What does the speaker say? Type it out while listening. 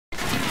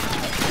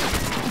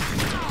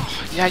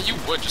Yeah, you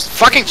would. Just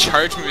fucking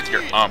charge me with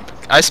your ump.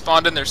 I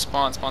spawned in their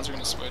spawn. Spawns are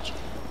gonna switch.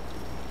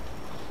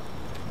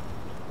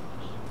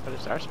 What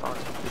is our spawn?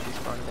 Did he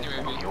spawn in there?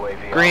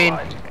 UAV. Green!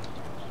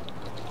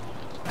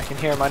 I can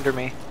hear him under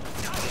me.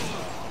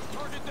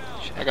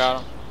 I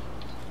got him.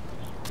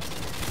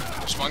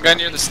 There's one guy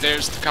near the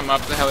stairs to come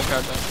up the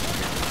helipad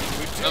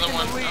though. Another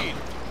one.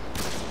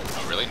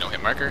 Oh, really? No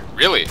hit marker?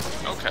 Really?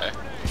 Okay.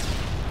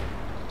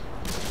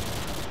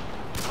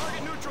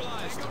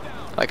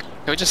 Like,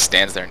 he just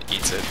stands there and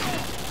eats it.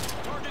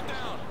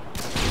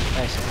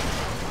 Nice.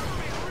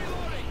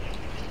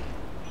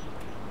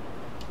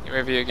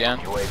 UAV again.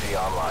 UAV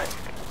online.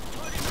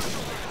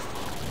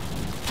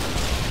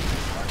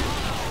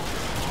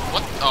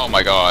 What? Oh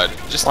my god.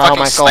 Just Wow, fucking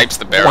Michael. snipes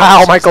the barrel.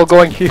 Wow, Michael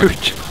going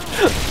huge.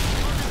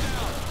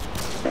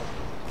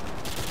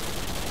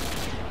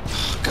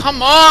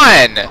 Come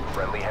on!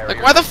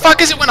 Like, why the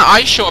fuck is it when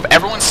I show up,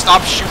 everyone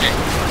stops shooting?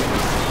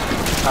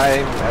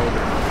 Sorry.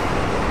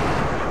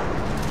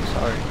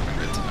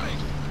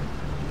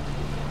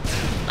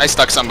 I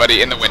stuck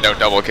somebody in the window,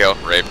 double kill,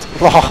 raped.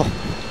 Lol.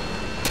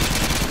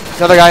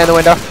 Another guy in the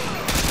window.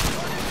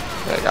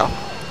 There you go.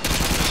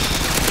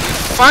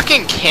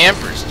 Fucking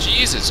campers,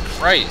 Jesus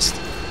Christ.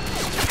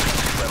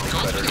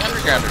 Go through the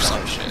underground or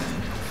some shit.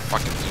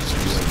 Fucking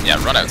losers.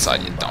 Yeah, run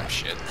outside, you dumb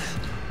shit.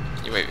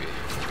 UAV.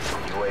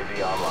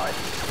 UAV online.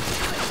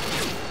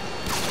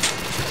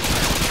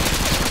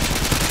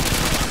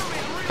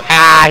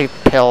 Ah,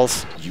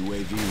 pills.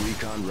 UAV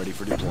recon ready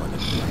for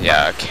deployment.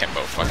 Yeah,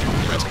 Kimbo fucking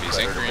USB's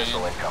in Predator missile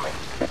green. incoming.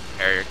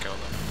 Area kill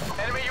them.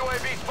 Enemy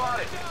UAV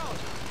spotted.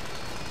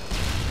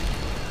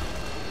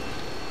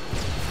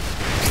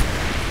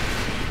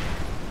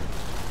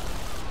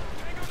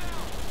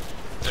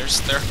 They're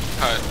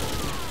cut.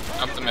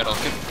 Up the middle,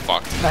 get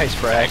fucked. Nice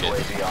frag.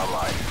 UAV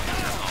online.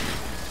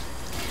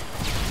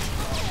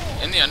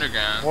 In the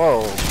underground.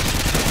 Whoa.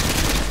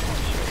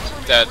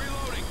 Dead.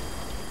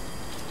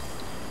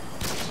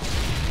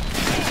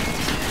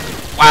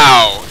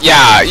 Wow,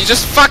 yeah, you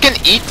just fucking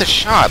eat the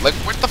shot. Like,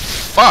 what the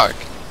fuck?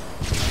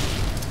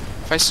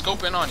 If I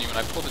scope in on you and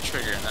I pull the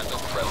trigger and that doesn't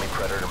Friendly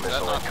Predator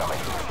missile incoming.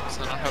 Is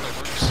that not how that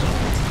works? No,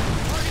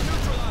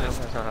 that's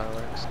not how it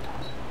works.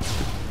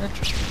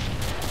 Interesting.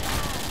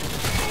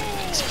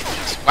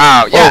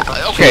 Wow, yeah,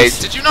 Oh, okay, geez.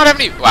 did you not have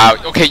any? Wow,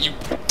 okay, you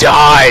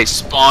die,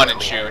 spawn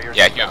and shoot.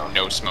 Yeah, you have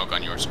no smoke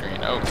on your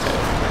screen. Okay.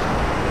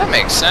 That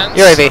makes sense.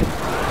 UAV.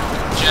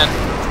 Jen.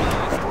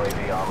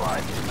 UAV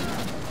online.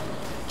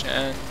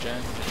 Jen.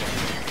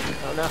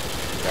 Oh no.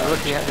 They're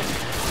looking at me.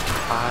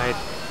 Hide.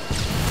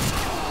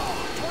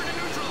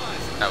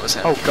 That was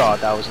him. Oh god,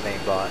 that was an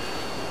aimbot.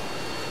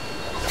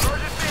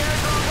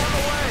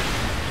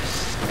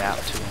 Snap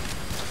to him.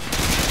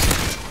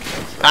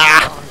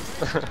 Ah!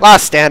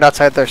 Last stand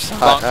outside their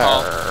side. Long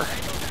haul.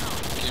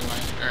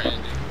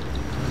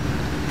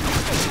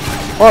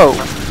 Whoa!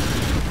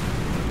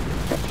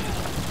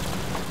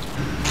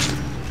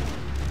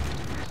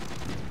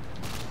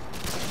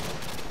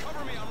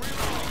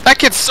 That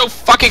kid's so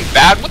fucking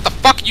bad. What the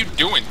fuck are you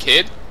doing,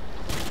 kid?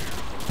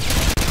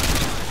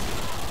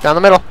 Down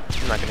the middle.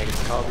 I'm not gonna get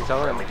the call. He's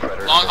over.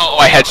 Long haul. Oh,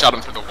 I headshot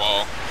him through the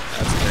wall.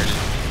 That's dirty.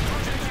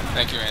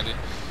 Thank you, Andy.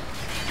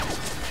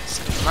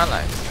 Saved my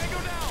life.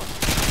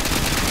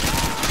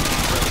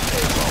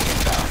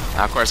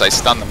 Now, of course, I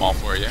stunned them all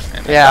for you.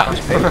 And Yeah.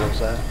 Enemy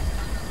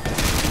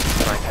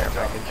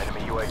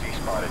UAV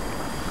spotted.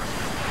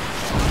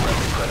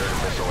 Friendly Predator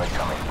missile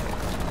incoming.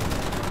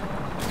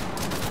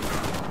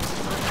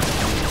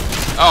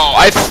 Oh,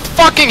 I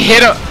fucking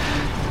hit him.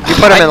 You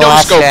put him in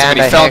last no-scoped him stand, and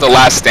he I fell think. into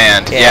last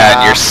stand. Yeah,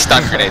 and your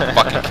stun grenade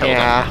fucking killed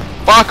Yeah.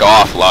 him. Fuck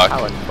off, Luck.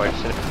 I wouldn't push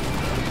it.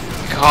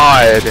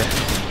 God.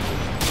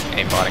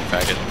 Aimbotting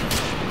faggot.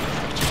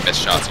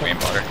 Missed shots of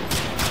aimbotter.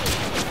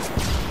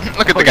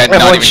 Look at the guy not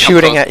Everyone's even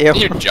shooting at you.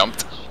 You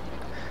jumped.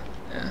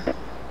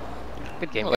 Good game.